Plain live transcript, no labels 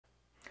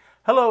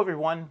Hello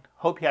everyone,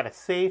 hope you had a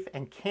safe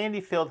and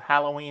candy-filled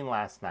Halloween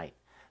last night.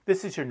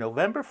 This is your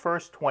November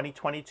 1st,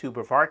 2022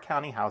 Brevard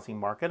County Housing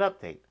Market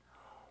Update.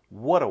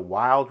 What a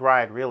wild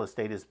ride real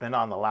estate has been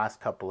on the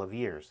last couple of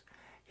years.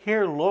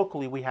 Here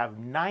locally we have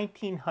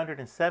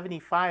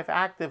 1,975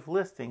 active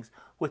listings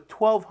with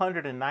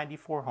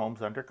 1,294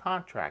 homes under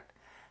contract.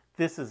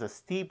 This is a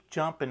steep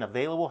jump in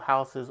available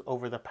houses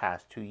over the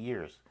past 2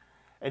 years.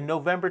 In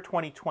November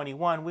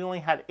 2021, we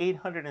only had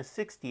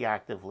 860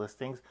 active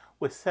listings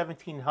with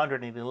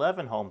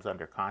 1,711 homes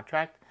under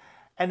contract.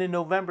 And in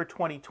November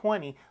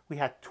 2020, we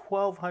had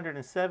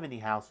 1,270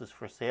 houses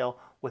for sale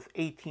with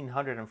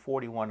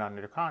 1,841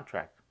 under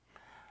contract.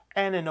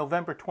 And in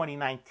November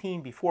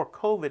 2019, before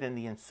COVID and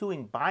the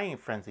ensuing buying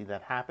frenzy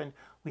that happened,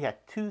 we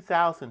had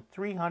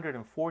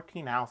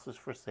 2,314 houses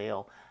for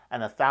sale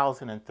and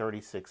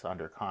 1,036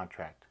 under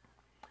contract.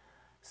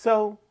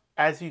 So,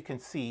 as you can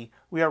see,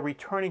 we are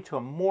returning to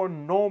a more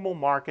normal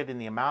market in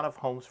the amount of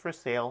homes for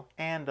sale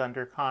and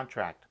under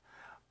contract.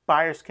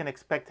 Buyers can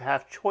expect to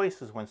have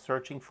choices when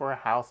searching for a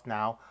house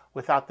now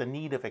without the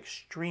need of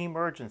extreme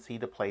urgency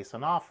to place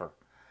an offer.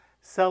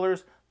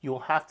 Sellers, you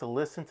will have to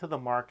listen to the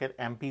market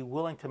and be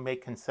willing to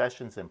make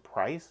concessions in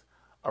price,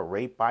 a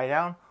rate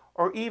buydown,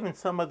 or even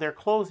some of their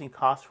closing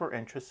costs for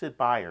interested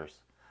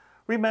buyers.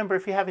 Remember,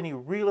 if you have any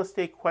real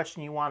estate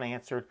question you want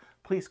answered,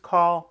 please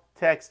call,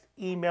 text,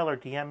 email, or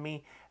DM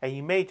me, and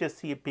you may just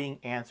see it being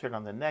answered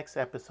on the next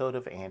episode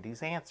of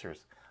Andy's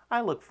Answers.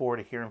 I look forward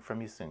to hearing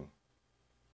from you soon.